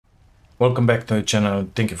Welcome back to the channel.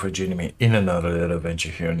 Thank you for joining me in another little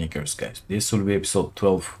adventure here on Icarus, guys. This will be episode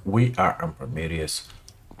 12. We are on Prometheus.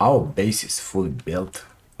 Our base is fully built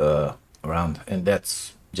around, and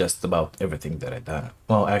that's just about everything that I done.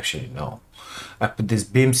 Well, actually, no. I put these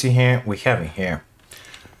beams in here. We have in here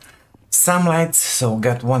some lights, so we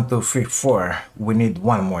got 1, 2, 3, 4. We need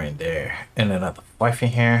one more in there, and another 5 in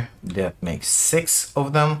here. That makes 6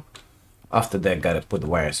 of them. After that, gotta put the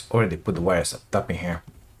wires. Already put the wires up top in here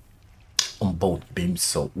on both beams,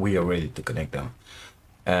 so we are ready to connect them.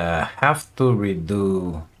 Have to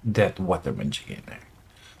redo that water magic in there,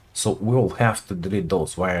 so we'll have to delete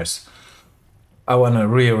those wires. I want to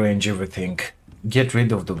rearrange everything, get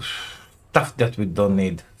rid of the stuff that we don't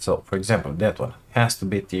need. So for example, that one has to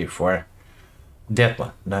be tier 4, that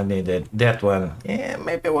one not needed, that one, yeah,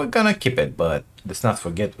 maybe we're gonna keep it, but let's not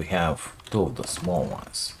forget we have 2 of the small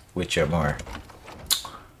ones which are more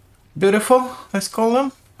beautiful, let's call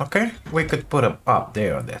them. Okay, we could put them up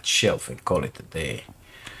there on that shelf and call it a day.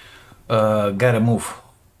 Gotta move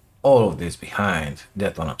all of this behind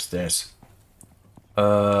that one upstairs.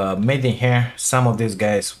 Made in here, some of these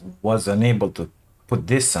guys was unable to put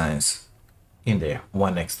these signs in there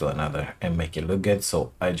one next to another and make it look good,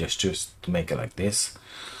 so I just choose to make it like this.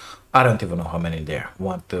 I don't even know how many there.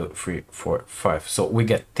 1, 2, 3, 4, 5. So we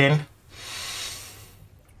get 10.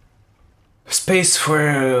 Space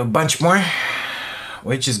for a bunch more,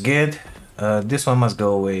 which is good. This one must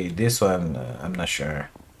go away. This one, I'm not sure.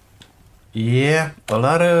 Yeah, a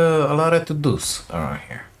lot of to-dos around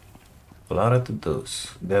here. A lot of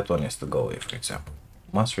to-dos. That one has to go away, for example.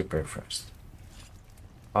 Must repair first.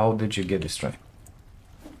 How did you get destroyed?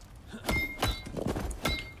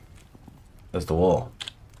 That's the wall.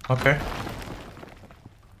 Okay.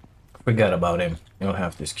 Forgot about him. You'll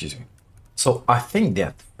have to excuse me. So I think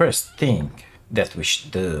that first thing that we should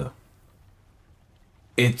do,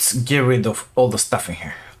 it's get rid of all the stuff in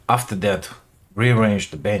here. After that, rearrange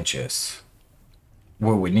the benches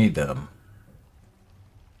where we need them.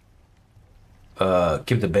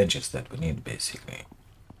 Keep the benches that we need, basically.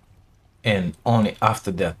 And only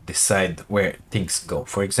after that, decide where things go.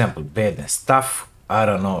 For example, bed and stuff, I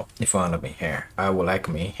don't know if I want them in here. I would like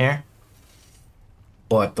them in here.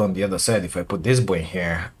 But on the other side, if I put this boy in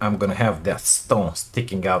here, I'm gonna have that stone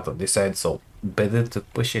sticking out of this side. So better to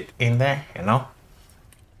push it in there, you know?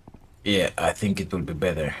 Yeah, I think it will be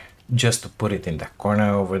better just to put it in the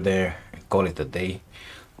corner over there and call it a day.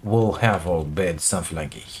 We'll have our bed something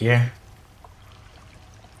like it here.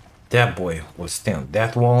 That boy will stay on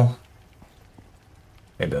that wall.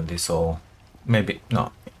 Maybe on this wall. Maybe,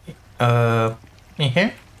 no. In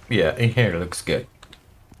here? Yeah, in here looks good.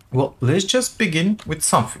 Well, let's just begin with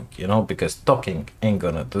something, you know, because talking ain't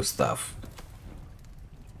gonna do stuff.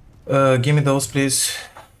 Give me those, please.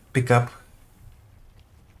 Pick up.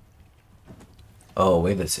 Oh,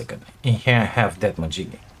 wait a second. In here I have that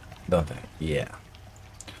majiggy, don't I? Yeah.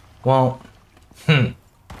 Well,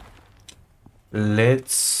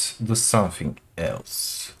 let's do something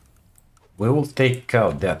else. We will take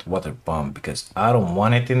out that water pump because I don't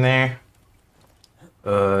want it in there.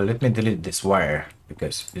 Let me delete this wire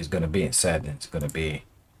because it's gonna be inside and it's gonna be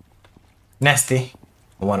nasty.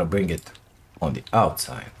 I want to bring it on the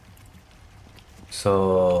outside.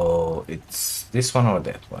 So it's this one or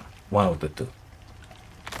that one? One of the two.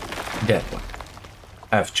 That one.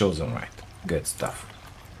 I've chosen right. Good stuff.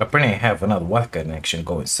 Apparently I have another water connection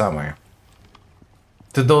going somewhere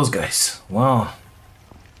to those guys. Well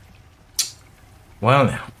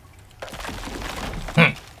now.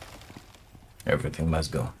 Everything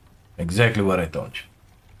must go. Exactly what I told you.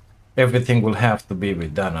 Everything will have to be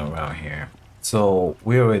redone around here. So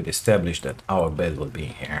we already established that our bed will be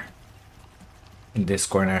here. In this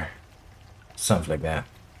corner. Something like that.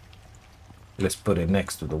 Let's put it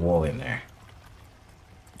next to the wall in there.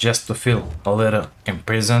 Just to feel a little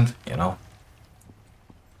imprisoned, you know.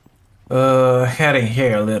 Had in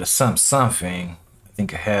here a little something. I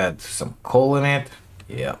think I had some coal in it.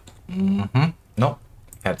 Yeah. Nope.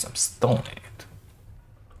 Had some stone in it.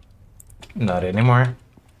 Not anymore.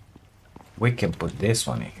 We can put this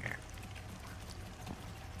one in here.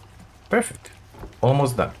 Perfect.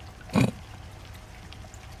 Almost done.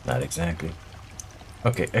 Not exactly.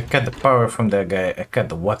 Okay, I cut the power from that guy. I cut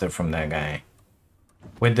the water from that guy.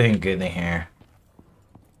 We're doing good in here.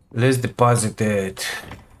 Let's deposit it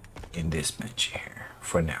in this bench here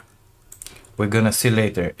for now. We're gonna see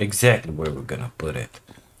later exactly where we're gonna put it.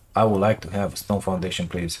 I would like to have a stone foundation,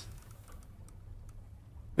 please.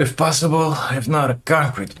 If possible, if not a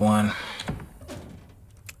concrete one.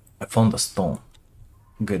 I found a stone.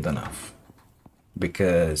 Good enough.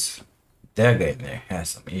 Because that guy there has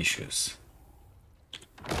some issues.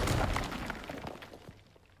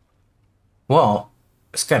 Well,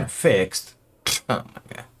 it's kind of fixed. Oh my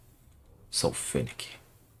god. So finicky.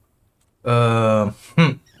 I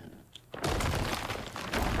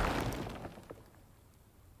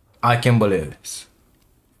can't believe this.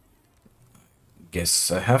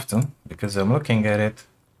 Guess I have to, because I'm looking at it.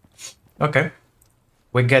 Okay.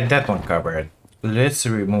 We got that one covered. Let's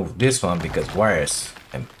remove this one because wires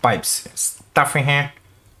and pipes and stuff in here.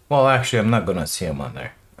 Well, actually, I'm not gonna see them on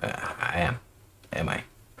there. I am. Am I?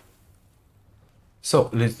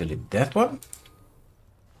 So let's delete that one.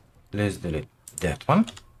 Let's delete that one.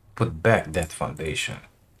 Put back that foundation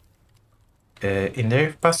in there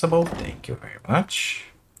if possible. Thank you very much.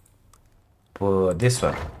 Put this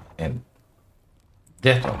one and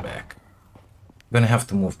that one back. Gonna have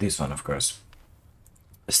to move this one, of course.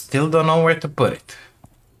 Still don't know where to put it.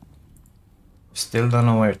 Still don't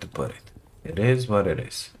know where to put it. It is what it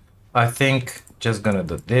is. I think just gonna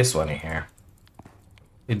do this one in here.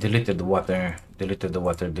 It deleted the water, deleted the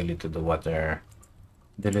water, deleted the water,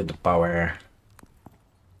 delete the power.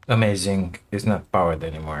 Amazing. It's not powered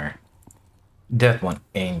anymore. That one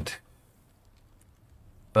ain't.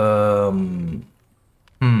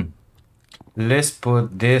 Let's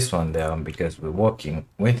put this one down because we're walking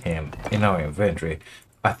with him in our inventory.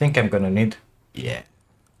 I think I'm gonna need, yeah,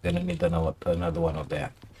 gonna need another one of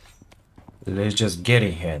that. Let's just get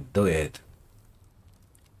in here and do it.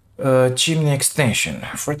 Chimney extension,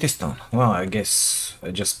 40 stone. Well, I guess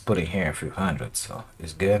I just put in here a few hundred, so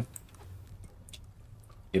it's good.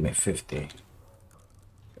 Give me 50.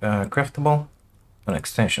 Craftable? An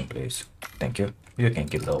extension, please. Thank you. You can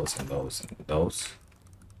keep those and those and those.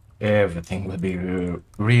 Everything will be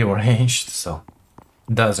rearranged, so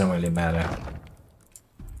doesn't really matter.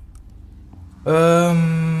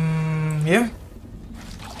 Yeah.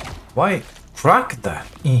 Why crack that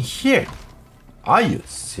in here? Are you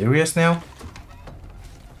serious now?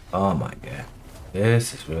 Oh my god.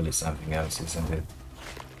 This is really something else, isn't it?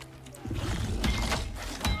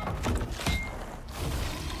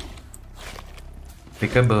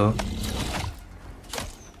 Peekaboo.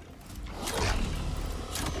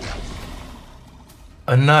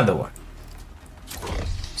 Another one.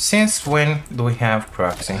 Since when do we have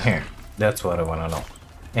cracks in here? That's what I want to know.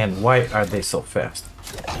 And why are they so fast?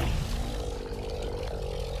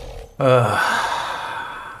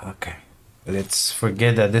 Okay. Let's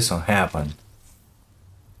forget that this one happened.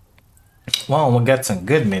 Well, we got some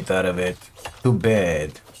good meat out of it. Too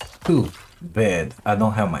bad. Too bad. I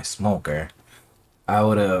don't have my smoker. I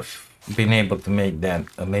would have been able to make that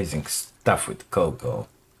amazing stuff with cocoa.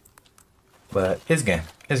 But it's good.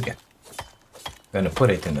 It's good. Gonna put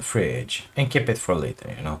it in the fridge and keep it for later,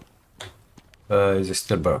 you know. Is it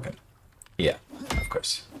still broken? Yeah, of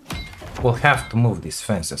course. We'll have to move these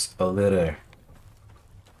fences a little.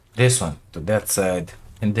 This one to that side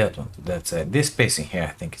and that one to that side. This spacing here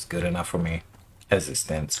I think is good enough for me as it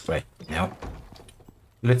stands right now.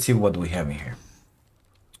 Let's see what we have in here.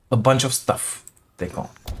 A bunch of stuff. Take on.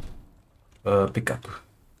 Pick up.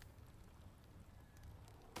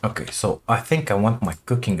 Okay, so I think I want my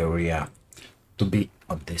cooking area to be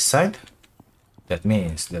on this side. That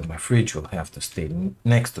means that my fridge will have to stay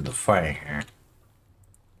next to the fire here.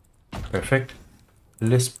 Perfect.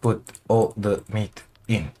 Let's put all the meat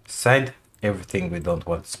inside. Everything we don't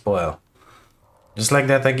want to spoil. Just like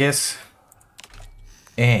that, I guess.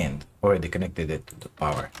 And already connected it to the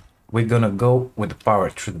power. We're gonna go with the power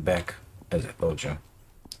through the back, as I told you.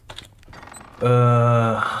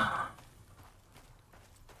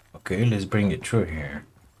 Okay, let's bring it through here.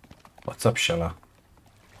 What's up, Shala?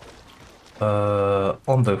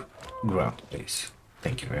 On the ground, please.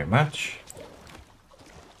 Thank you very much.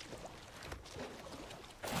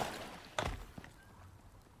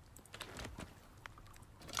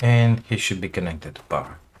 And he should be connected to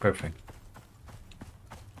power. Perfect.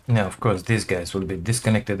 Now, of course, these guys will be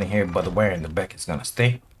disconnected in here, but the wire in the back is gonna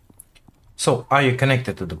stay. So, are you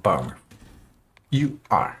connected to the power? You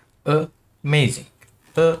are. Amazing.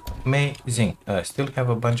 Amazing. I still have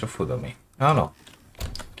a bunch of food on me. I don't know.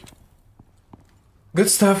 Good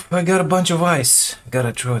stuff. I got a bunch of ice.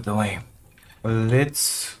 Gotta throw it away.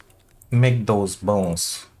 Let's make those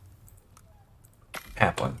bones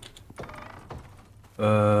happen.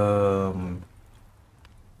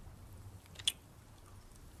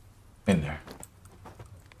 In there.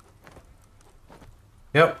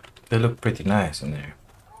 Yep, they look pretty nice in there.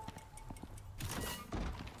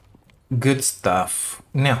 Good stuff.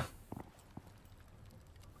 Now,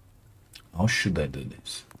 how should I do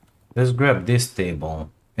this? Let's grab this table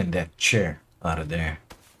and that chair out of there.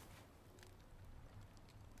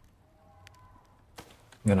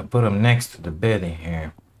 I'm gonna put them next to the bed in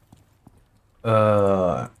here.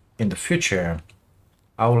 in the future,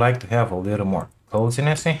 I would like to have a little more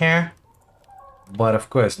coziness in here. But of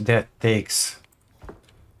course, that takes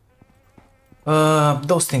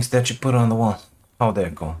those things that you put on the wall. How they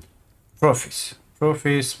go? Trophies.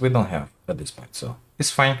 Trophies we don't have at this point, so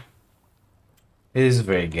it's fine. It is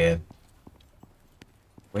very good.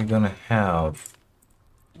 We're gonna have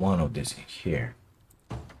one of these in here.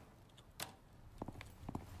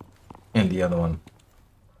 And the other one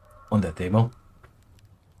on the table.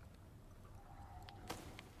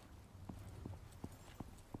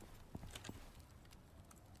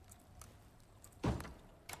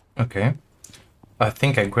 Okay. I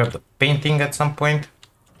think I grabbed a painting at some point.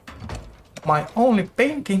 My only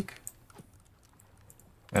painting.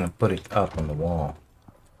 And put it up on the wall.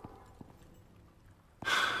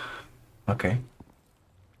 Okay.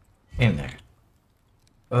 In there.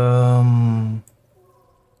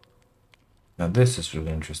 Now this is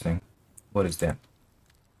really interesting. What is that?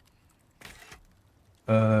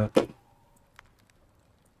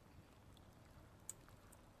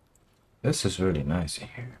 This is really nice in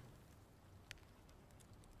here.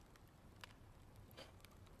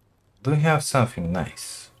 Do we have something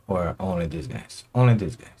nice? Or only these guys? Only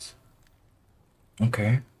these guys.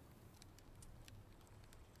 Okay.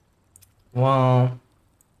 Well...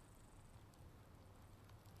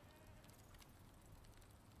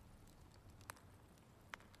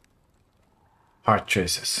 Hard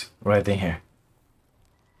choices. Right in here.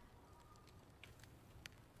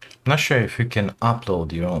 Not sure if you can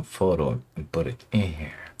upload your own photo and put it in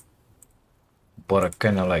here. But I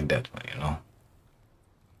kinda like that one, you know?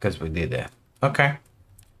 Because we did that. Okay.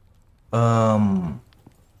 Man,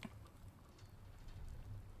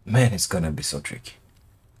 it's gonna be so tricky.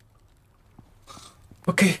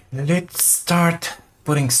 Okay, let's start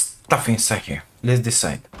putting stuff inside here. Let's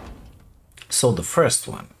decide. So the first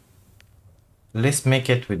one, let's make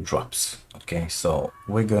it with drops. Okay, so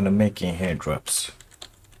we're gonna make in here drops.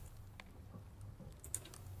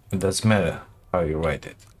 It doesn't matter how you write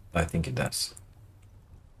it. I think it does.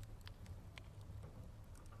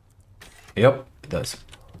 Yep, it does.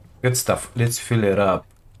 Good stuff. Let's fill it up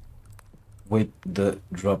with the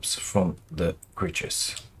drops from the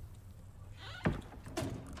creatures.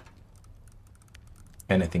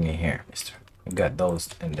 Anything in here, mister? We got those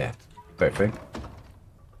and that. Perfect.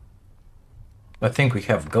 I think we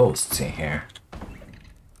have ghosts in here.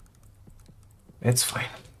 It's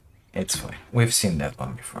fine. It's fine. We've seen that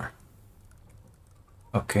one before.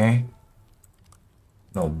 Okay.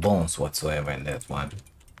 No bones whatsoever in that one.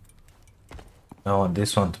 I want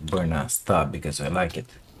this one to burn and stop because I like it.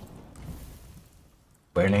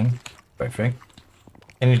 Burning. Perfect.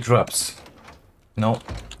 Any drops? No.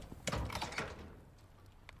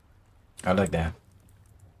 I like that.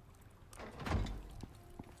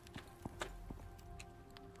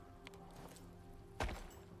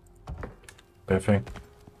 Perfect.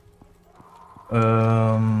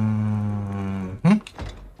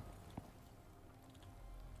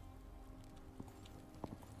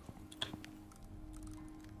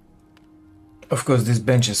 Of course, these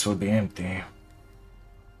benches will be empty.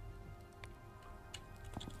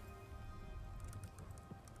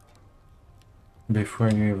 Before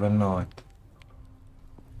you even know it.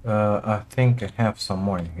 I think I have some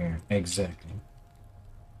more in here. Exactly.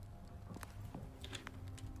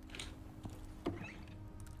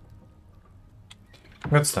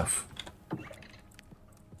 Good stuff.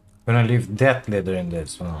 Gonna leave that leather in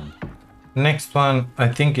this one. Next one, I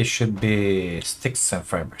think it should be sticks and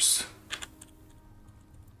fibers.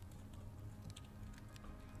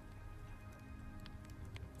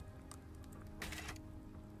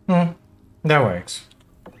 That works.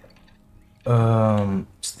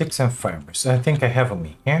 Sticks and fibers. I think I have them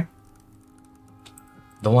in here.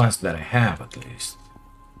 The ones that I have, at least.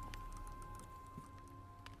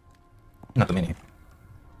 Not too many.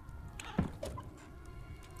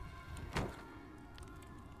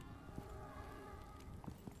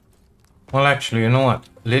 Well, actually, you know what?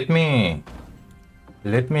 Let me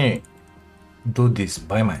do this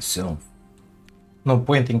by myself. No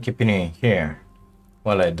point in keeping it in here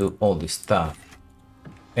while I do all this stuff.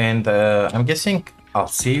 And I'm guessing I'll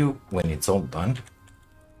see you when it's all done.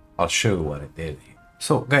 I'll show you what I did.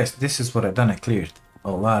 So guys, this is what I done. I cleared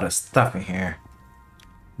a lot of stuff in here.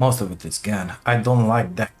 Most of it is gone. I don't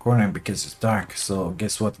like that corner because it's dark. So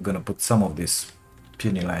guess what? I'm gonna put some of these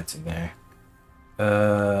puny lights in there.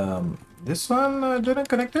 This one didn't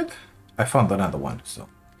connect it. I found another one, so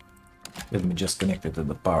let me just connect it to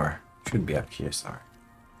the power. Should be up here, sorry.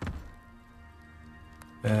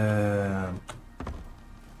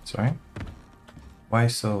 Sorry. Why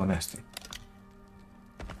so nasty?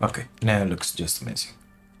 Okay, now it looks just amazing.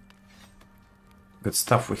 Good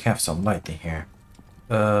stuff. We have some light in here.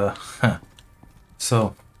 Huh.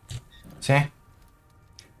 So, see?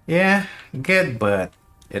 Yeah, good, but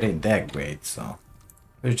it ain't that great, so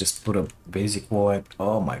let's just put a basic wall.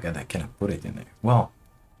 Oh my god, I cannot put it in there. Well,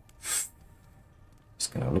 it's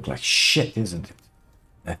gonna look like shit, isn't it?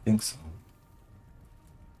 I think so.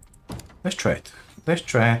 Let's try it. Let's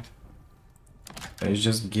try it. Let's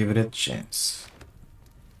just give it a chance.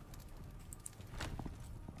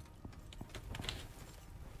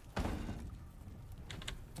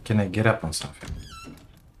 Can I get up on something?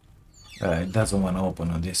 It doesn't want to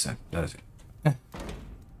open on this side, does it?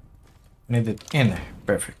 Need it in there.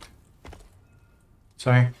 Perfect.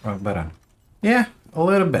 Sorry, wrong button. Yeah, a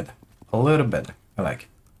little better. A little better. I like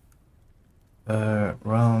it.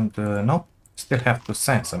 Round, no. Still have to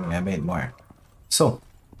sense. I mean, I made more. So,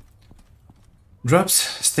 drops,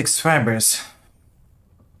 sticks, fibers,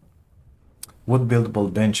 wood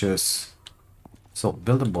buildable benches. So,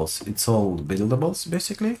 buildables, it's all buildables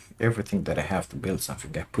basically. Everything that I have to build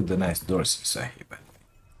something. I put the nice doors inside here, but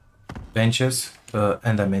benches,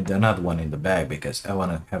 and I made another one in the back because I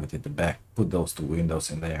want to have it in the back. Put those two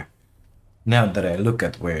windows in there. Now that I look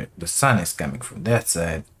at where the sun is coming from that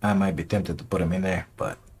side, I might be tempted to put them in there,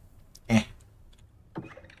 but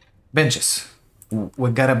benches.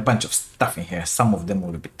 We got a bunch of stuff in here. Some of them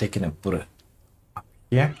will be taken and put it up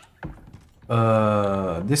here.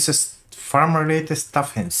 This is farm related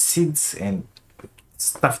stuff and seeds and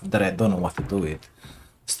stuff that I don't know what to do with.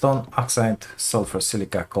 Stone, oxide, sulfur,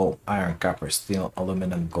 silica, coal, iron, copper, steel,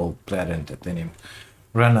 aluminum, gold, platinum, titanium.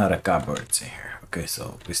 Run out of cupboards in here. Okay,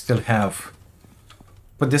 so we still have...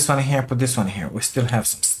 Put this one here, put this one here. We still have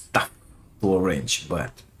some stuff to arrange,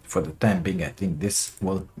 but for the time being, I think this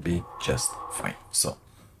will be just fine. So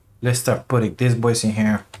let's start putting these boys in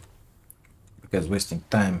here, because wasting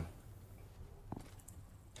time.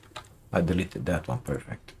 I deleted that one.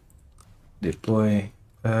 Perfect. Deploy.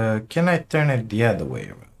 Can I turn it the other way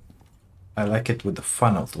around? I like it with the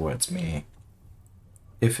funnel towards me,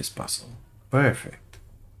 if it's possible. Perfect.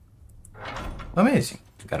 Amazing.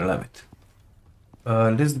 Gotta love it.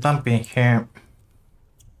 Let's dump in here.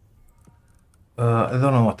 I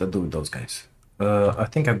don't know what to do with those guys. I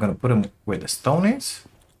think I'm gonna put them where the stone is,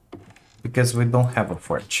 because we don't have a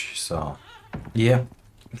forge. So yeah,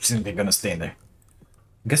 they're gonna stay in there.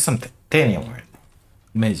 Get some titanium.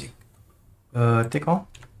 Amazing. Take on.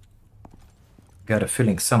 Got a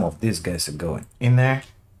feeling some of these guys are going in there.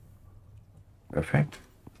 Perfect.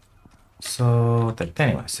 So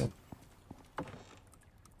titanium, I said.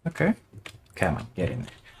 Okay. Come on, get in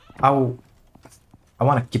there. I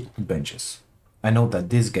want to keep the benches. I know that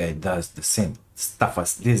this guy does the same stuff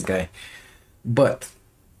as this guy, but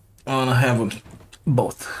I want to have them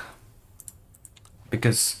both,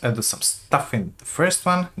 because I do some stuff in the first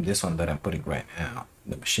one, this one that I'm putting right now,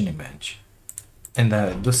 the machining bench, and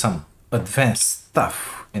I do some advanced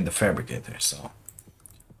stuff in the fabricator. So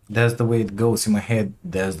that's the way it goes in my head.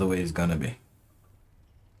 That's the way it's gonna be.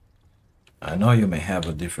 I know you may have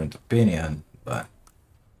a different opinion, but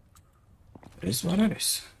it is what it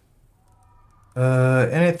is.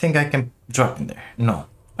 Anything I can drop in there? No,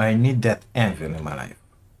 I need that anvil in my life.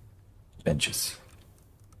 Benches.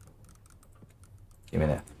 Give me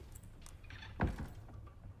that.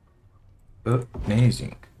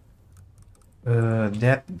 Amazing.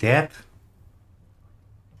 That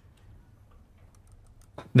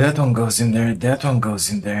one goes in there. That one goes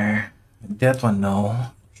in there. That one,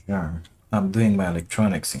 no. Sure. I'm doing my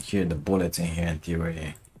electronics in here, the bullets in here in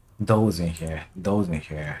theory. Those in here, those in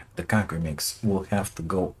here. The concrete mix will have to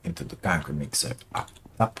go into the concrete mixer.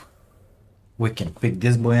 Up. We can pick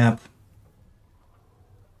this boy up.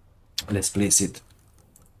 Let's place it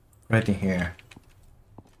right in here.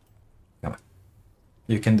 Come on.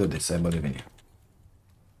 You can do this, I believe in you.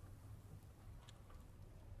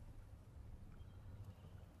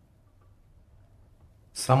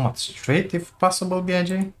 Somewhat straight if possible,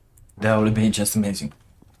 BIJ. That would be just amazing.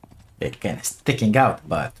 It kind of sticking out,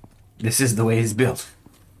 but this is the way it's built.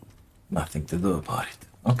 Nothing to do about it.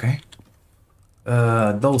 Okay.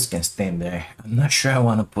 Those can stand there. I'm not sure I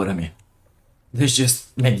want to put them in. Let's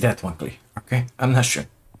just make that one clear. Okay. I'm not sure.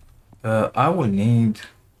 I will need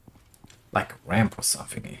like a ramp or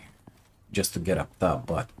something here just to get up top,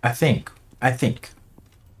 but I think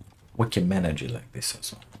we can manage it like this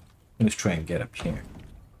also. Let's try and get up here.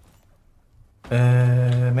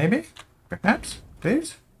 Maybe? Perhaps?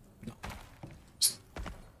 Please? No.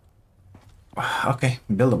 Okay,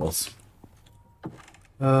 buildables.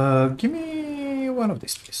 Give me one of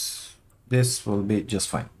these, please. This will be just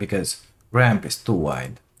fine, because ramp is too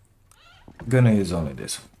wide. Gonna use only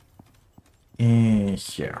this one. In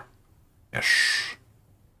here. Yes.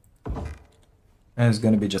 And it's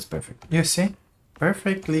gonna be just perfect. You see?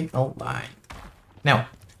 Perfectly aligned. Now,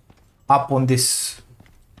 up on this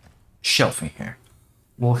shelf in here,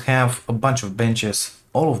 we'll have a bunch of benches.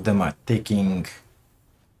 All of them are taking...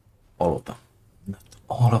 all of them. Not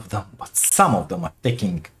all of them, but some of them are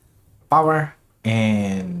taking power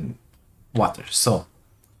and water. So,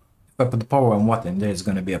 if I put the power and water in there, it's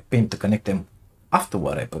gonna be a pain to connect them after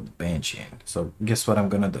what I put the bench in. So, guess what I'm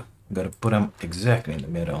gonna do? I'm gonna put them exactly in the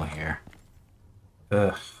middle here.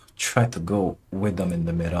 Try to go with them in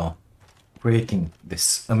the middle, creating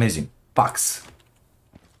this amazing box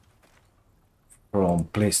from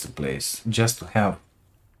place to place, just to have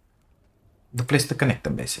the place to connect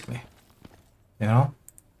them, basically. You know?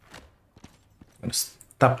 I'm gonna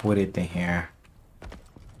stop with it in here.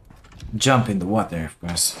 Jump in the water, of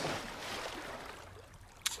course.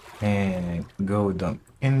 And go with them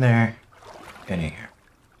in there and in here.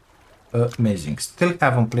 Amazing. Still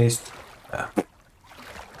haven't placed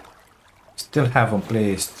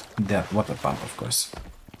that water pump, of course.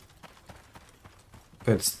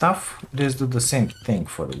 Good stuff. Let's do the same thing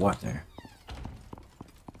for the water.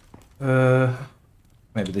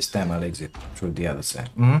 Maybe this time I'll exit through the other side.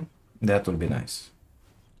 That will be nice.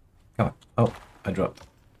 Come on. Oh, I dropped.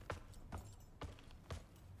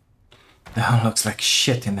 That looks like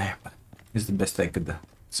shit in there, but it's the best I could do.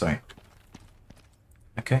 Sorry.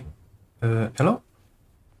 Okay. Hello?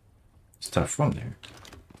 Start from there.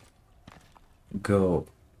 Go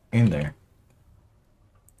in there.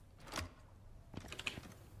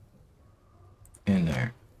 In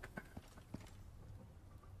there.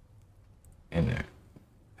 In there.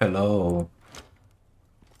 Hello.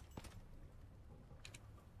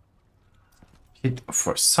 It,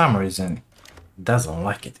 for some reason, doesn't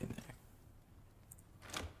like it in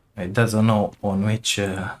there. It doesn't know on which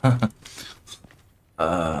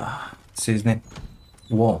seasoning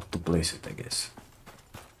wall to place it, I guess.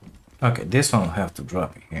 Okay, this one will have to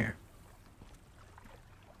drop in here.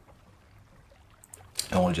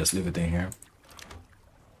 And we'll just leave it in here.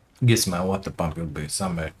 Guess my water pump will be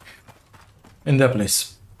somewhere in that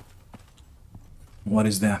place. What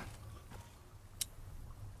is that?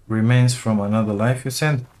 Remains from another life, you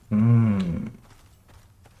said?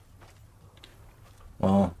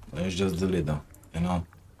 Well, let's just delete them, you know?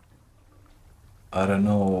 I don't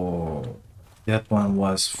know. That one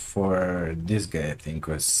was for this guy, I think,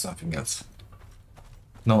 or something else.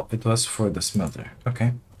 No, it was for the smelter.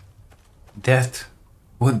 Okay. That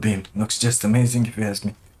wood beam looks just amazing, if you ask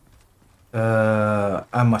me.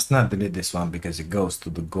 I must not delete this one because it goes to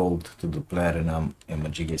the gold, to the platinum, and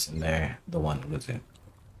Majig is in there, the one was in.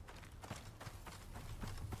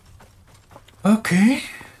 Okay.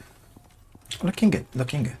 Looking good,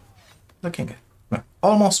 looking good, looking good. Well,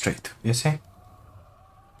 almost straight, you see?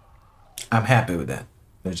 I'm happy with that.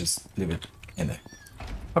 Let's just leave it in there.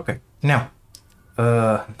 Okay, now,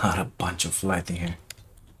 not a bunch of lighting here.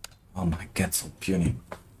 Oh my god, so puny.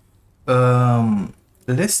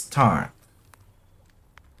 Let's start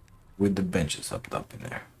with the benches up top in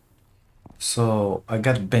there. So I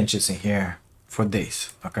got benches in here for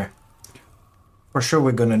days, okay? For sure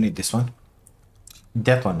we're gonna need this one.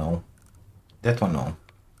 That one, no. That one, no.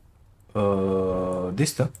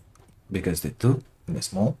 This two, because they're two and they're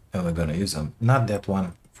small, and we're gonna use them. Not that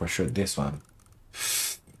one, for sure this one.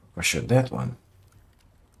 For sure that one.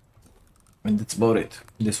 And that's about it.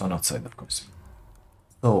 This one outside, of course.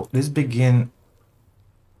 So let's begin.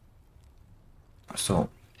 So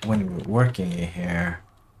when you're working in here,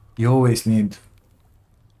 you always need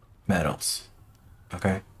metals.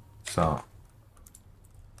 Okay? So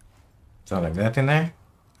like that in there,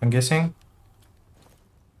 I'm guessing.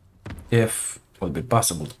 If it will be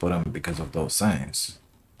possible to put them because of those signs.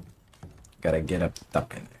 Gotta get up the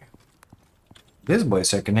top in there. These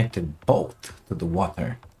boys are connected both to the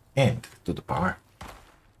water and to the power.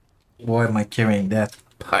 Why am I carrying that?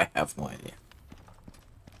 I have no idea.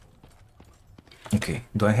 Okay,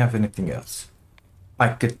 do I have anything else? I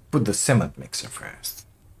could put the cement mixer first.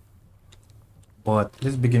 But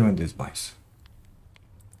let's begin with these boys.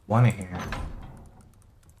 One in here.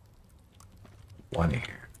 One in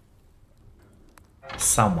here.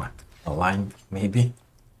 Somewhat aligned, maybe.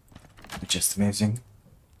 Just amazing.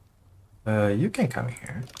 You can come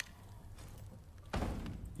here.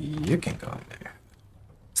 You can go in there.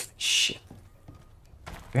 It's like shit.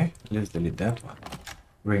 Okay, let's delete that one.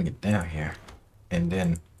 Bring it down here. And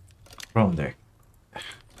then from there.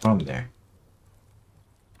 From there.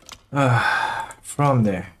 From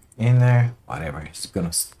there. In there. Whatever. It's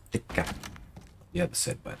gonna stick up the other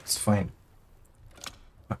side, but it's fine.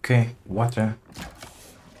 Okay, water.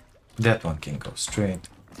 That one can go straight.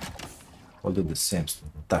 We'll do the same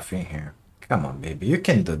stuff in here. Come on, baby. You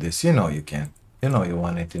can do this. You know you can. You know you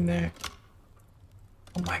want it in there.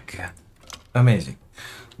 Oh my god. Amazing.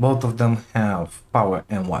 Both of them have power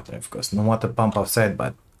and water, of course. No water pump outside,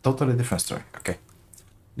 but totally different story. Okay.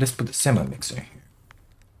 Let's put the semi mixer in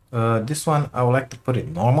here. This one, I would like to put it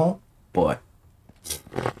normal, but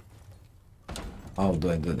how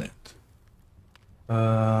do I do that?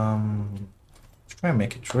 Try and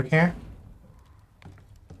make it through here.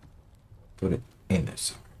 Put it in there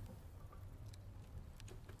somewhere.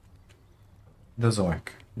 Doesn't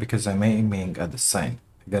work because I'm aiming at the sign.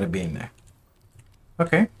 I gotta be in there.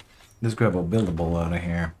 Okay, let's grab a buildable out of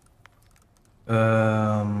here.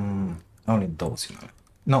 Only those, you know.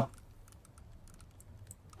 No.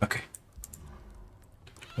 Okay.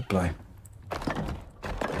 Apply.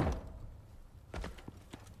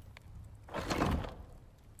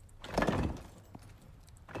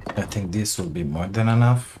 I think this will be more than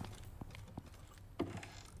enough.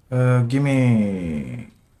 Give me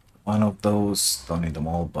one of those. Don't need them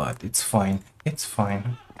all, but it's fine. It's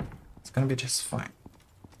fine. It's gonna be just fine.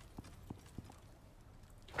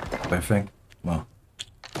 Perfect. Well,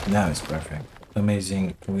 now it's perfect.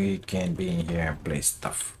 Amazing. We can be in here and play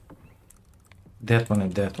stuff. That one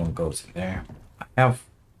and that one goes in there. I have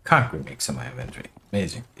concrete mix in my inventory.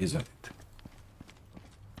 Amazing, isn't it?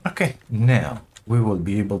 Okay, now we will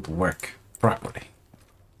be able to work properly.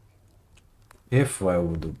 If I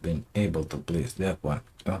would have been able to place that one,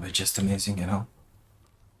 it would be just amazing, you know?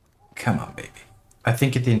 Come on, baby. I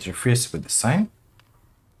think it interferes with the sign.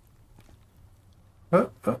 Oh,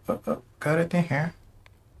 got it in here.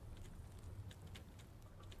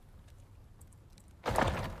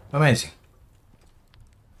 Amazing.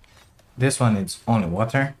 This one is only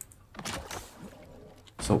water.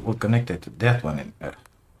 So we'll connect it to that one in there.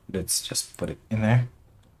 Let's just put it in there.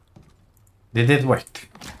 Did it work?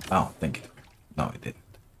 I don't think it worked. No, it didn't.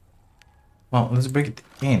 Well, let's bring it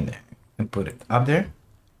in there and put it up there.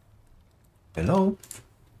 Hello?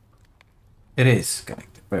 It is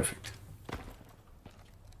connected. Perfect.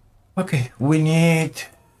 Okay, we need...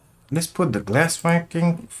 Let's put the glass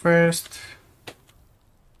marking first.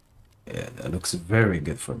 Yeah, that looks very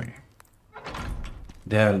good for me.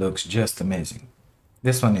 That looks just amazing.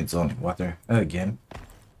 This one needs only water again.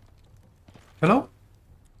 Hello?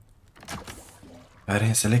 I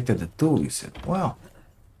didn't select the tool, you said. Well,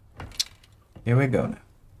 here we go now.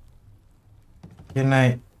 Can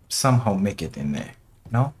I somehow make it in there?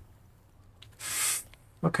 No?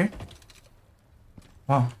 Okay.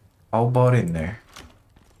 Well, how about in there?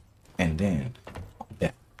 And then,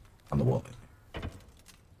 yeah, on the wall.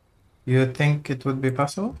 You think it would be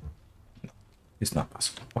possible? No, it's not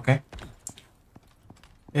possible. Okay.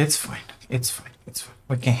 It's fine. It's fine. It's fine.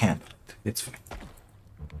 We can handle it. It's fine.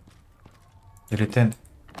 Return.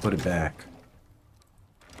 Put it back.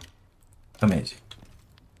 Amazing.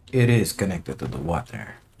 It is connected to the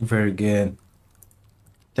water. Very good.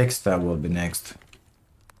 Textile will be next.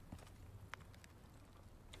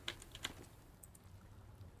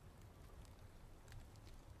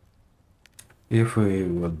 If we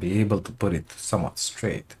will be able to put it somewhat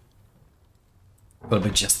straight, it will be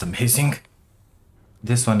just amazing.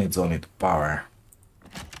 This one needs only the power.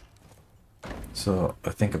 So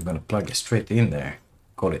I think I'm gonna plug it straight in there.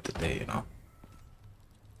 Call it a day, you know.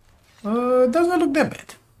 Doesn't look that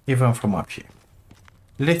bad, even from up here.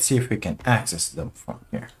 Let's see if we can access them from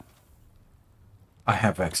here. I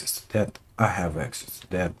have access to that. I have access to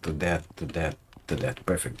that, to that, to that, to that.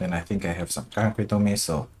 Perfect. Then I think I have some concrete on me,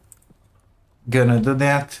 so gonna do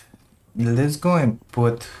that. Let's go and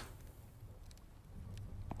put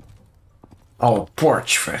our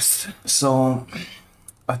porch first. So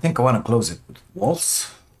I think I want to close it with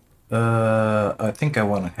walls. I think I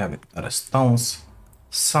want to have it out of stones,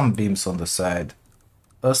 some beams on the side,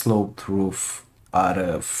 a sloped roof out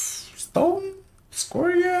of stone,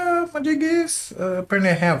 scoria, magic is.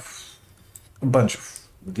 Apparently I have a bunch of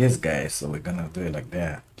these guys, so we're gonna do it like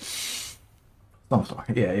that. Stone floor.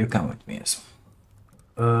 Yeah, you come with me as well.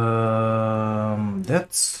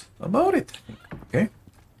 That's about it. Okay,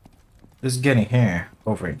 let's get in here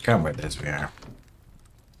over in camera as we are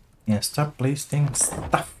and start placing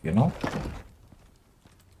stuff, you know.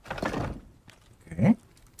 Okay, I'm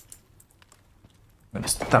gonna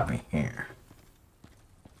stop in here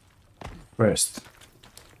first.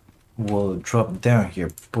 We'll drop down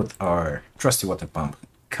here, put our trusty water pump.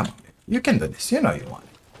 Come on, you can do this. You know you want it.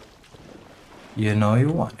 You know you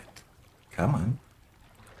want it. Come on.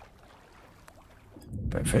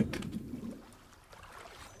 Perfect.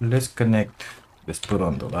 Let's connect. Let's put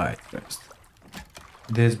on the light first.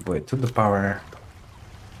 This boy to the power.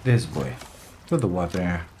 This boy to the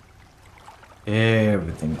water.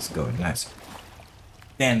 Everything is going nice.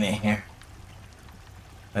 Stand in here.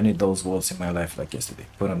 I need those walls in my life like yesterday.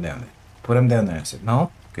 Put them down there. Put them down there. I said,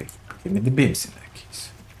 no? Okay. Give me the beams in that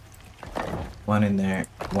case. One in there.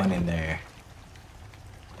 One in there.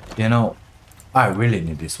 You know, I really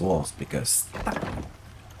need these walls because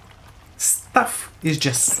stuff is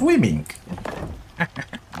just swimming.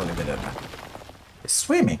 Believe it or not. It's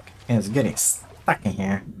swimming and it's getting stuck in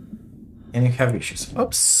here. And you have issues.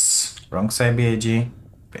 Oops. Wrong side BAG.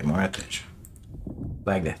 Pay more attention.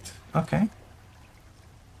 Like that. Okay.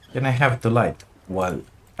 Can I have the light while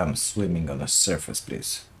I'm swimming on the surface,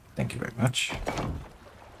 please? Thank you very much.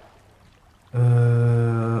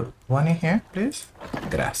 One in here, please.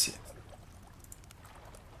 Gracias.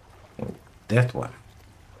 Oh, that one.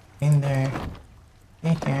 In there.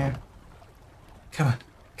 In here. Come on.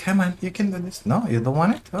 Come on. You can do this. No, you don't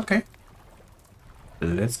want it? Okay.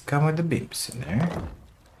 Let's come with the beams in there.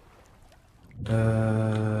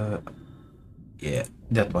 Yeah,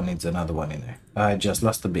 that one needs another one in there. I just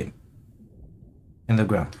lost a beam. In the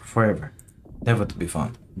ground, forever. Never to be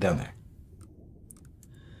found. Down there.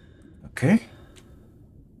 Okay.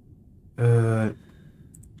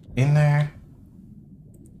 In there.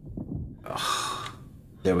 Oh,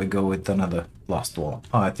 there we go with another lost wall.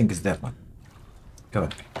 Oh, I think it's that one. Go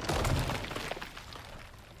on.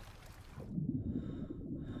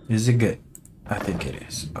 Is it good? I think it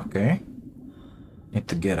is. Okay. Need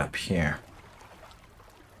to get up here.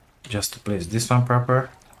 Just to place this one proper.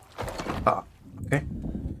 Ah, okay.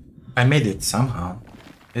 I made it somehow.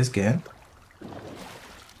 It's good.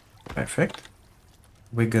 Perfect.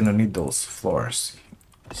 We're gonna need those floors.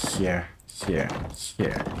 Here, here,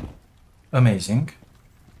 here. Amazing.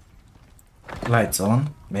 Lights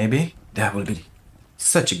on, maybe. That will be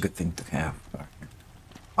such a good thing to have. Oh,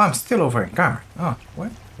 I'm still over in camera. Oh,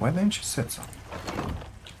 why didn't you say so?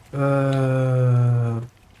 I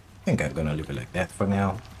think I'm gonna leave it like that for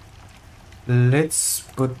now. Let's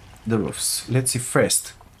put the roofs. Let's see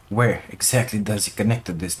first, where exactly does it connect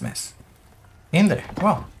to this mess? In there.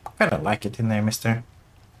 Well, kinda like it in there, mister.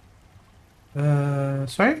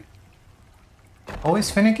 Sorry? Always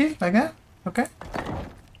finicky like that? Okay.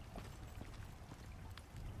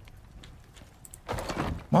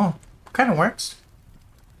 Well, kinda works.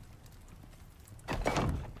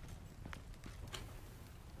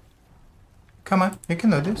 Come on, you can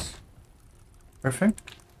do this. Perfect.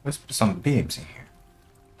 Let's put some beams in here.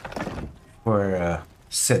 For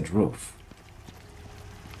said roof.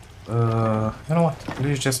 You know what?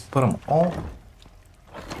 Let's just put them all.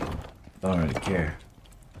 Don't really care.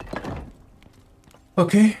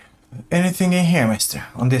 Okay. Anything in here, mister?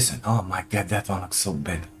 On this one. Oh my god, that one looks so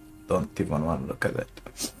bad. Don't even want to look at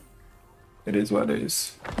that. It is what it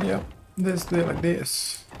is. Yeah. Let's do it like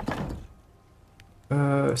this.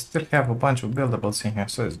 Still have a bunch of buildables in here,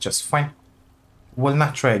 so it's just fine. We'll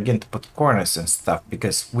not try again to put corners and stuff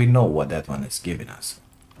because we know what that one is giving us.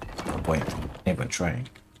 No point even trying.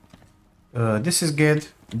 This is good.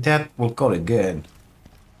 That we'll call it good.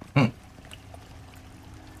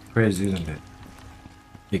 Crazy, isn't it?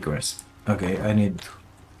 Icarus. Okay, I need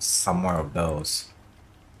some more of those.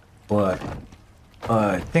 But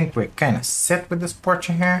I think we're kind of set with this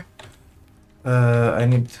portion here. I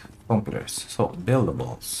need computers. So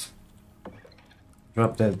buildables.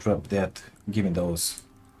 Drop that. Give me those.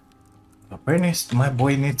 Apparently, my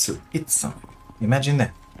boy needs to eat something. Imagine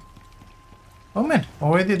that. Oh man,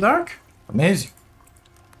 already dark? Amazing.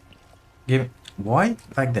 Give me... Why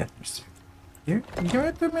like that, mister? Here, give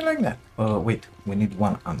it to me like that. Oh, wait, we need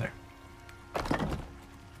one under.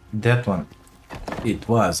 That one, it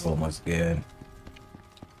was almost good.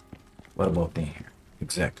 What about in here?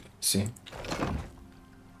 Exactly, see?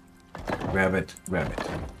 Grab it, grab it.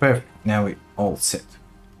 Perfect, now we all set.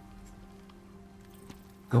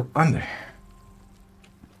 Go under.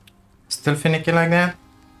 Still finicky like that?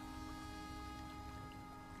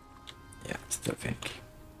 Yeah, still finicky.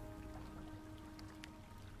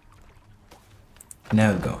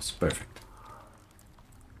 Now it goes, perfect.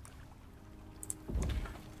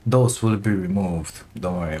 Those will be removed,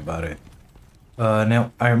 don't worry about it.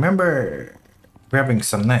 Now, I remember grabbing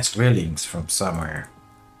some nice railings from somewhere.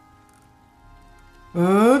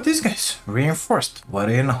 These guys, reinforced, what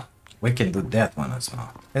do you know? We can do that one as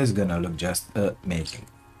well. It's gonna look just amazing.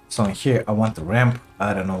 So in here, I want the ramp.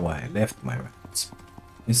 I don't know why I left my ramp.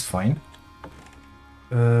 It's fine.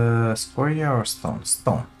 Scoria or stone?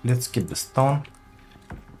 Stone. Let's keep the stone.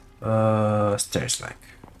 Stairs like.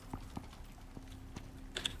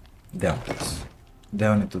 Down, please.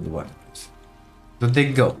 Down into the water, please. Do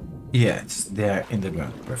they go? Yes, they are in the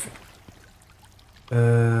ground. Perfect.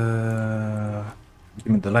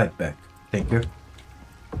 Give me the light back. Thank you.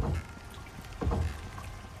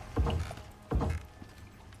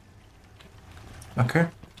 Okay,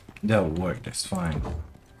 that'll work, that's fine.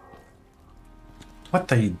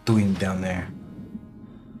 What are you doing down there?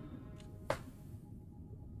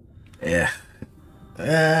 Yeah.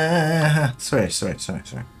 Sorry.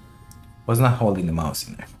 Was not holding the mouse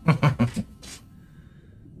in there.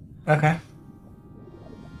 Okay.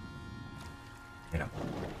 Yeah.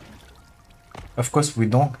 Of course, we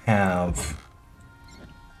don't have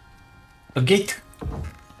a gate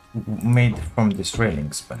made from these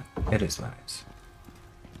railings, but it is what it is.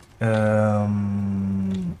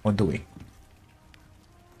 Or do we?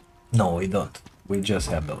 No, we don't. We just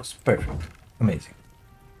have those. Perfect. Amazing.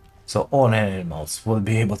 So all animals will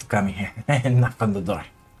be able to come in here and knock on the door.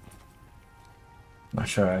 Not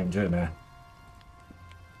sure I enjoy that.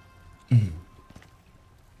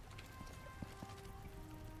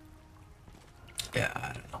 Yeah,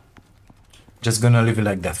 I don't know. Just gonna leave it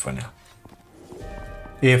like that for now.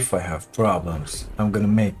 If I have problems, I'm gonna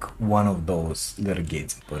make one of those little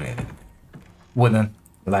gates and put it in wooden,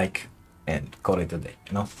 like, and call it a day,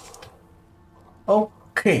 you know?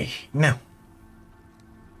 Okay, now,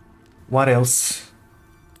 what else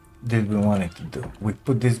did we want it to do? We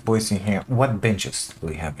put these boys in here. What benches do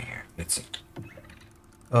we have in here? Let's see.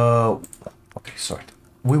 Okay, sorry.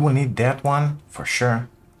 We will need that one for sure.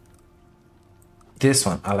 This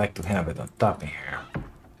one, I like to have it on top in here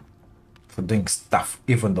for doing stuff,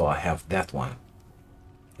 even though I have that one.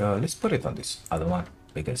 Let's put it on this other one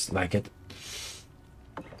because I like it.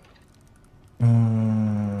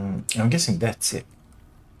 I'm guessing that's it.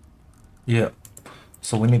 Yeah.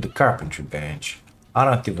 So we need the carpentry bench. I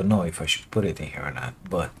don't even know if I should put it in here or not,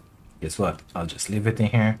 but guess what? I'll just leave it in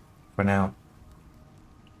here for now.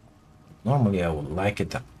 Normally I would like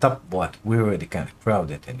it up top, but we're already kind of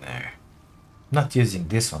crowded in there. Not using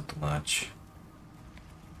this one too much.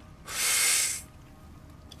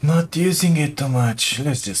 Not using it too much.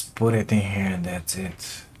 Let's just put it in here and that's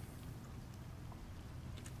it.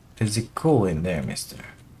 Is it cool in there, mister?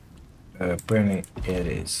 Apparently it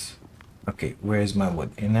is. Okay, where's my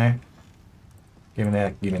wood? In there? Give me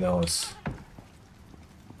that, give me those.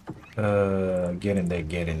 Get in there,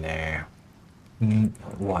 get in there.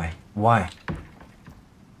 Why? Why?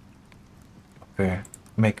 Okay,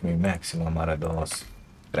 make me maximum out of those.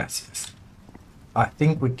 Gracias. I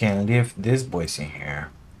think we can leave these boys in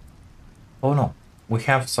here. Oh no, we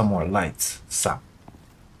have some more lights. Some.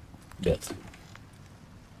 Built.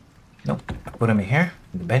 Nope, I put them in here,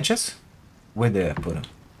 the benches. Where did I put them?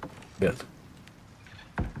 Built.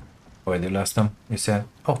 Where did I last them, you said?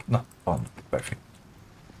 Oh, no, oh, no. Perfect.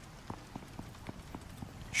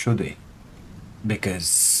 Should we?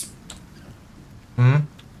 Because...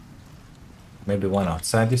 Maybe one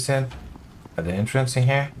outside, you said? At the entrance in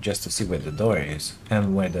here, just to see where the door is.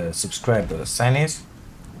 And where the subscribe sign is.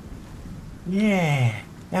 Yeah,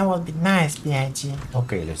 that would be nice, BIG.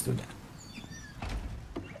 Okay, let's do that.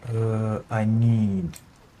 I need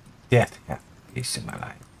that half piece in my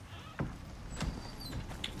life.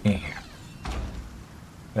 In here.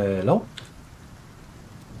 Hello?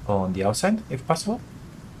 On the outside, if possible.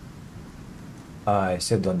 I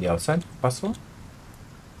said on the outside, if possible.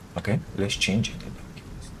 Okay, let's change it.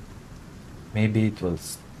 Maybe it will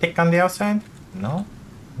stick on the outside? No?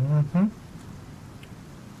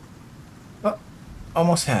 Oh,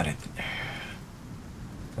 almost had it.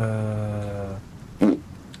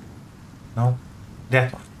 No,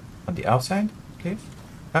 that one. On the outside, please.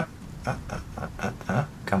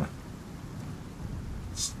 Come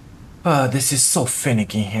on. This is so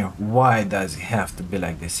finicky here. Why does it have to be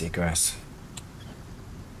like this, Icarus?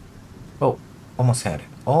 Oh, almost had it.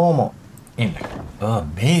 Almost in there.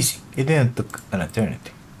 Amazing. It didn't took an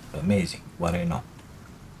eternity. Amazing. What do you know?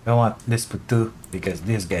 You know what? Let's put two because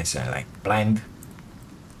these guys are like blind.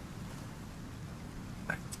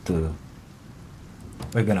 Two.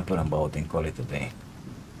 We're gonna put them both and call it a day.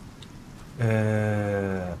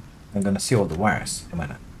 I'm gonna see all the wires. Am I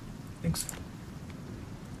not? I think so.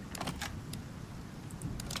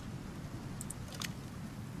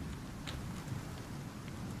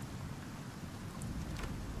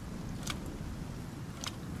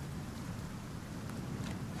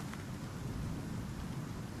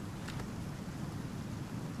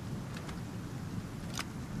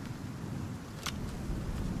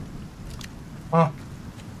 Huh.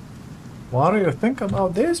 What do you think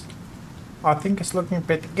about this? I think it's looking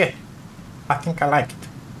pretty good. I think I like it.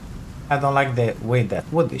 I don't like the way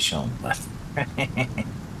that wood is shown, but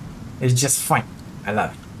it's just fine. I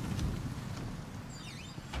love it.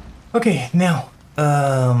 Okay, now,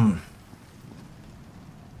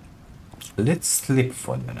 let's sleep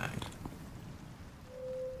for the night.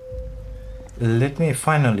 Let me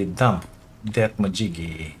finally dump that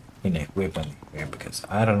majiggy in a weapon here because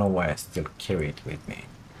I don't know why I still carry it with me.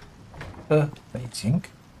 Amazing.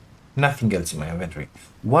 Nothing else in my inventory.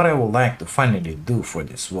 What I would like to finally do for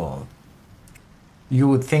this wall. You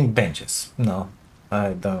would think benches. No,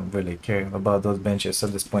 I don't really care about those benches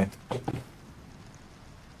at this point.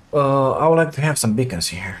 I would like to have some beacons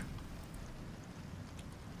here.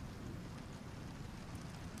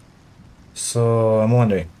 So I'm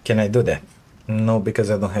wondering, can I do that? No, because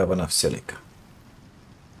I don't have enough silica.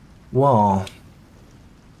 Well,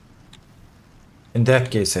 in that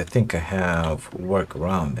case, I think I have work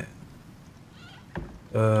around it.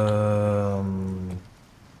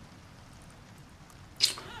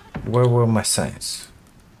 Where were my signs?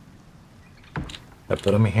 I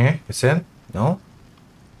put them in here, you said? No?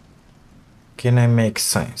 Can I make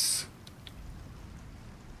signs?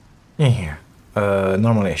 In here.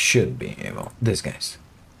 Normally I should be able. These guys.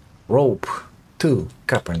 Rope 2,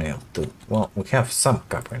 copper nail 2. Well, we have some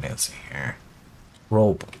copper nails in here.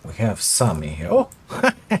 Rope, we have some in here. Oh!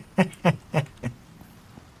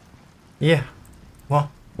 Yeah. Well,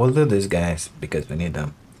 we'll do this, guys, because we need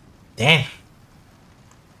them. 10.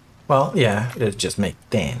 Well, yeah, let's just make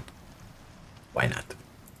 10. Why not?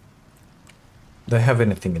 Do I have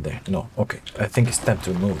anything in there? No. Okay. I think it's time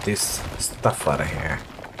to remove this stuff out of here.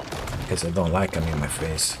 Because I don't like them in my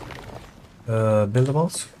face.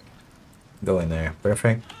 Buildables? Go in there.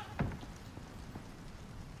 Perfect.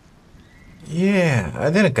 Yeah, I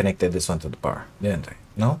didn't connect this one to the bar, didn't I?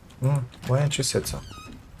 No? Why didn't you say so?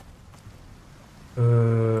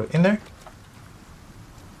 In there?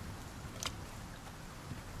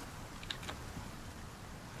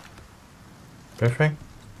 Perfect.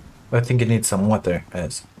 I think it needs some water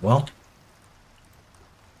as well.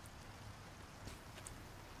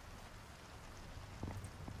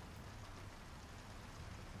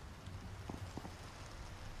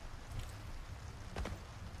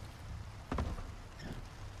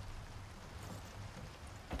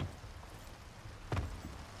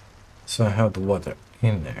 So I have the water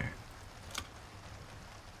in there.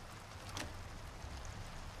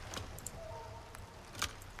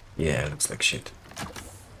 Yeah, it looks like shit.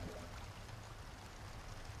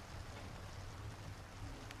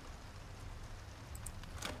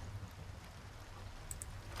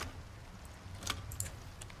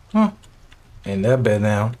 Huh. In that bed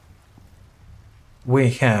now. We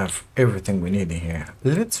have everything we need in here.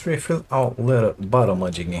 Let's refill our little bottle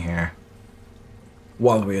magic in here.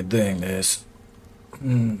 While we're doing this,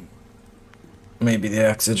 maybe the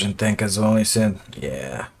oxygen tank as well, he said.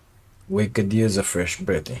 Yeah, we could use a fresh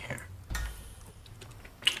breath in here.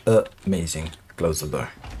 Amazing. Close the door.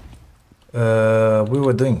 We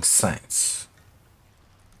were doing science.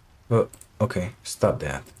 Okay, stop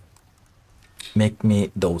that. Make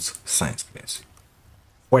me those science, please.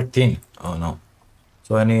 14. Oh no.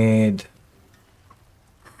 So I need.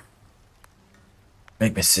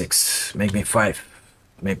 Make me 6. Make me 5.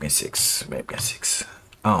 Make me 6. Make me 6.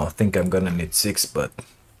 I don't think I'm gonna need 6, but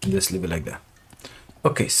just leave it like that.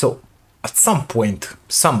 Okay, so at some point,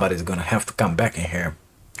 somebody's gonna have to come back in here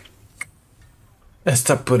and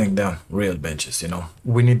start putting down real benches, you know.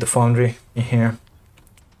 We need the foundry in here.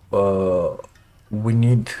 We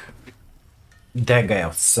need that guy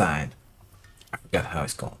outside. I forgot how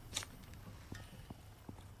it's called.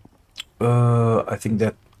 I think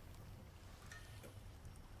that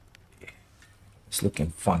it's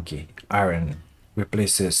looking funky. Iron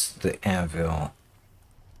replaces the anvil.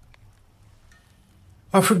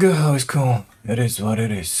 I forgot how it's called. It is what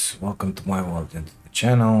it is. Welcome to my world and the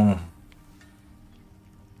channel.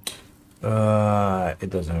 It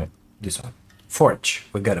doesn't. This one. Forge.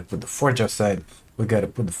 We gotta put the forge outside. We gotta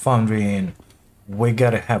put the foundry in. We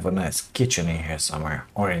gotta have a nice kitchen in here somewhere.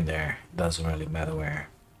 Or in there. Doesn't really matter where.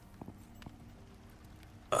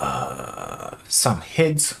 Some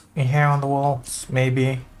heads in here on the walls,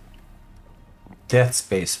 maybe. That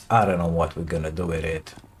space, I don't know what we're gonna do with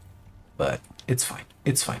it. But it's fine.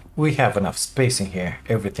 It's fine. We have enough space in here.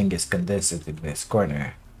 Everything is condensed in this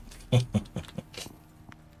corner.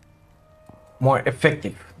 More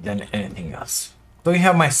effective than anything else. So we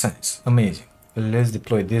have my signs. Amazing. Let's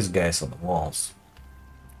deploy these guys on the walls.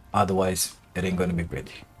 Otherwise, it ain't gonna be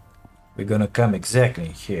pretty. We're gonna come exactly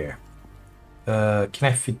here. Can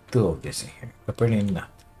I fit 2 of this in here? Apparently not.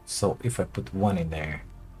 So if I put 1 in there,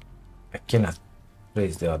 I cannot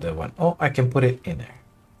place the other one. Oh, I can put it in there.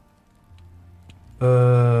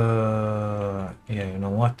 Yeah, you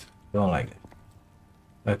know what? Don't like it.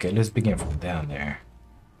 Okay, let's begin from down there.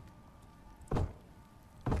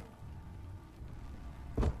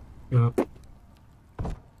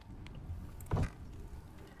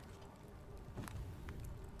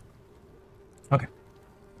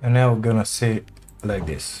 And now we're gonna say like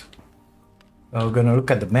this. We're gonna look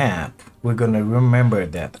at the map. We're gonna remember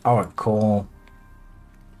that our call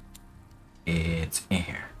is in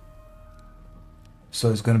here.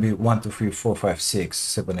 So it's gonna be 1, 2, 3, 4, 5, 6,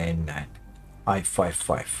 7, 8, 9.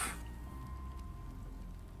 I55.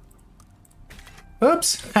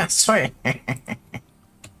 Oops, sorry.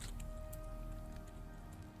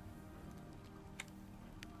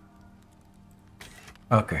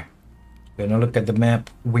 Okay, gonna look at the map.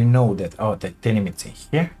 We know that our titanium is in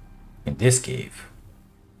here, in this cave,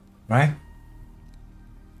 right?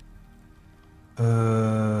 So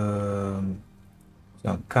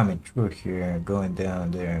I'm coming through here, going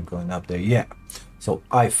down there, going up there. Yeah, so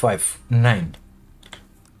I59.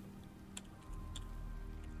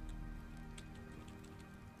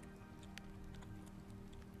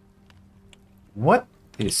 What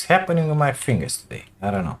is happening with my fingers today? I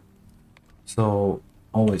don't know. So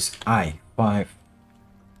always I5.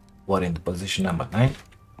 What in the position number 9?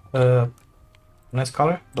 Nice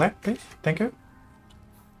color, black, please. Thank you.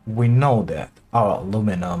 We know that our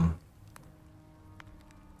aluminum.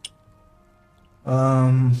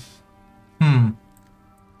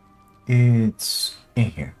 It's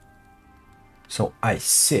in here. So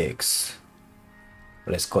I6.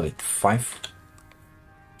 Let's call it 5.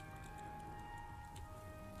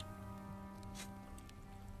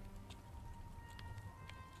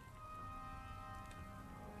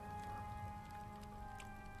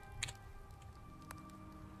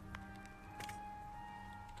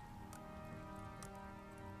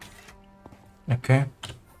 Okay,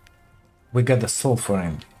 we got the sulfur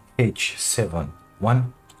in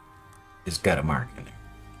H71. It's got a mark in there.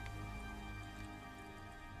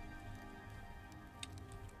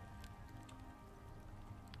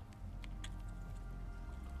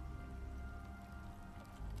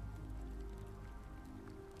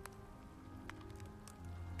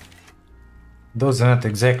 Those are not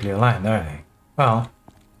exactly aligned, are they? Well,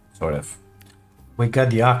 sort of. We got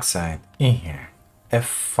the oxide in here,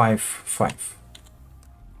 F55.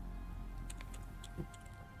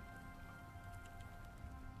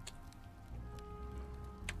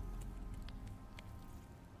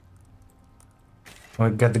 We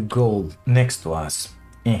got the gold next to us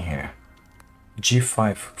in here,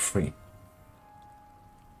 G53.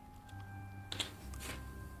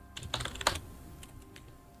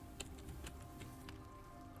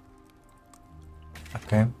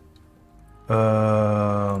 Okay.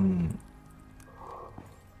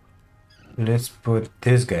 Let's put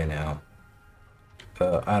this guy now.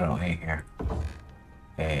 I don't know, in here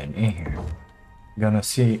and in here. Gonna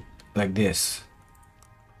see like this.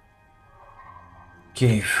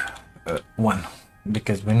 Cave 1,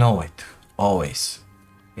 because we know it always.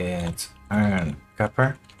 It's iron,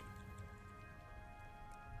 copper.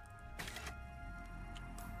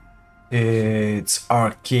 It's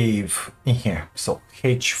our cave in here. So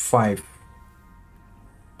H5,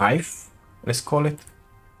 let's call it.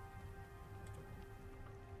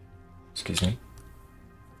 Excuse me.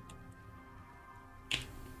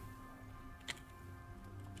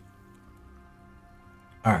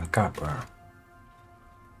 Iron, copper.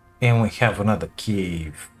 And we have another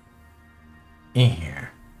cave in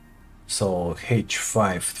here. So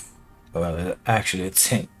H5, well, actually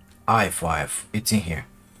it's in I5, it's in here.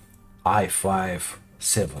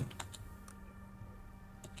 I57.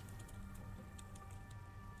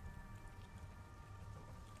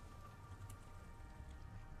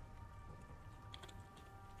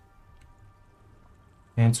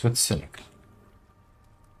 And it's with silicon.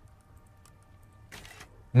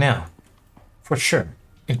 Now, for sure,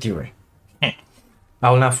 in theory, I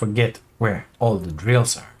will not forget where all the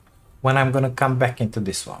drills are when I'm gonna come back into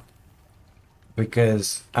this one,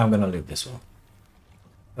 because I'm gonna leave this one.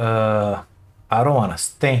 I don't want to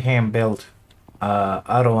stay here and build.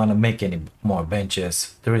 I don't want to make any more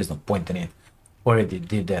benches. There is no point in it. Already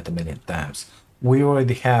did that a million times. We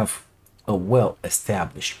already have a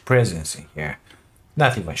well-established presence in here.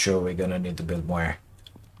 Not even sure we're gonna need to build more.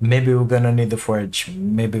 Maybe we're gonna need the forge.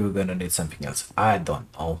 Maybe we're gonna need something else. I don't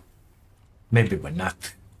know. Maybe we're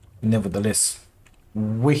not. Nevertheless,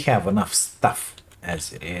 we have enough stuff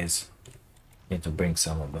as it is. Need to bring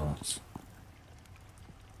some of those.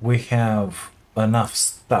 We have enough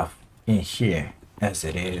stuff in here as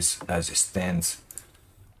it is, as it stands.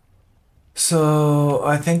 So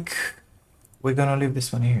I think we're gonna leave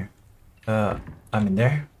this one here. I'm in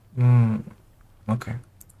there. Okay.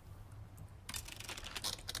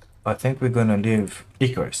 I think we're gonna leave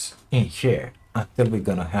Icarus in here until we're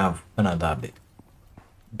gonna have another update,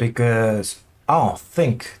 because I don't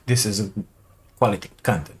think this is a quality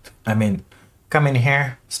content. I mean, coming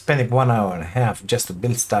here, spending 1.5 hours just to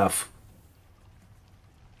build stuff,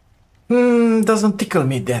 doesn't tickle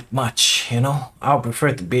me that much, you know. I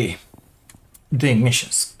prefer to be doing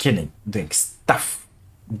missions, killing, doing stuff.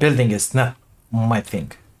 Building is not my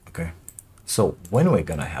thing, okay? So when we're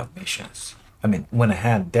gonna have missions? I mean, when I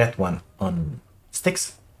had that one on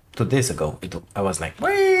sticks 2 days ago, I was like,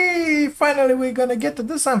 "Wait, finally we're gonna get to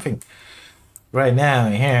do something." Right now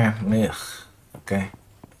here, ugh, okay,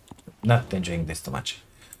 not enjoying this too much.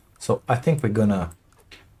 So I think we're gonna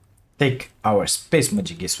take our space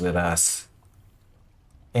magicus with us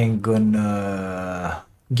and gonna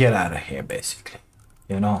get out of here, basically,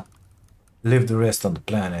 you know, leave the rest on the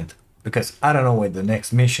planet, because I don't know where the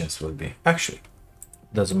next missions will be. Actually,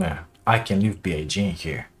 doesn't matter, I can leave BIG in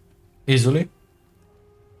here easily,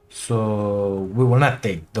 so we will not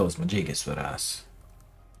take those magicus with us.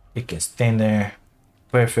 It can stay there,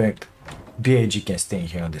 perfect. BIG can stay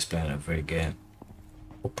here on this planet, very good.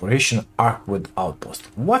 Operation Arcwood Outpost.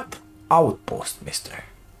 What outpost, mister?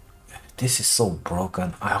 This is so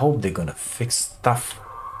broken. I hope they're gonna fix stuff.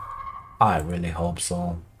 I really hope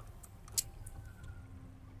so.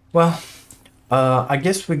 Well, I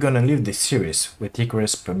guess we're gonna leave this series with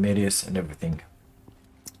Icarus, Prometheus, and everything.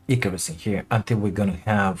 Icarus in here until we're gonna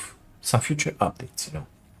have some future updates, you know.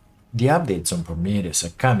 The updates on Prometheus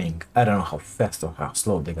are coming. I don't know how fast or how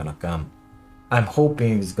slow they're gonna come. I'm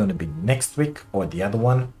hoping it's gonna be next week or the other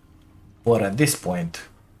one. But at this point,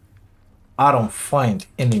 I don't find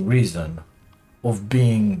any reason of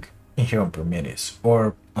being in here on Prometheus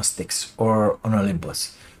or on Styx or on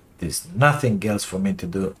Olympus. There's nothing else for me to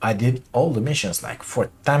do. I did all the missions like 4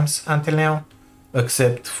 times until now,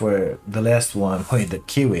 except for the last one with the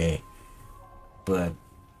Kiwi. But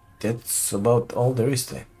that's about all there is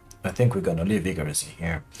to it. I think we're gonna leave Icarus in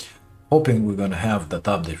here, hoping we're gonna have that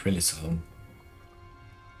update really soon.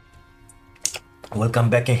 We'll come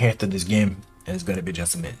back in here to this game and it's gonna be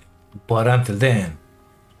just amazing. But until then,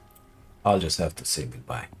 I'll just have to say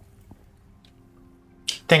goodbye.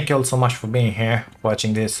 Thank you all so much for being here,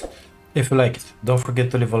 watching this. If you like it, don't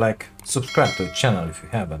forget to leave a like, subscribe to the channel if you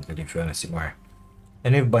haven't, and if you wanna see more.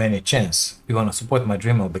 And if by any chance you wanna support my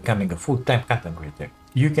dream of becoming a full-time content creator,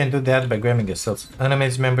 you can do that by grabbing yourself an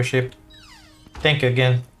amazing membership. Thank you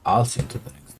again. I'll see you to the next.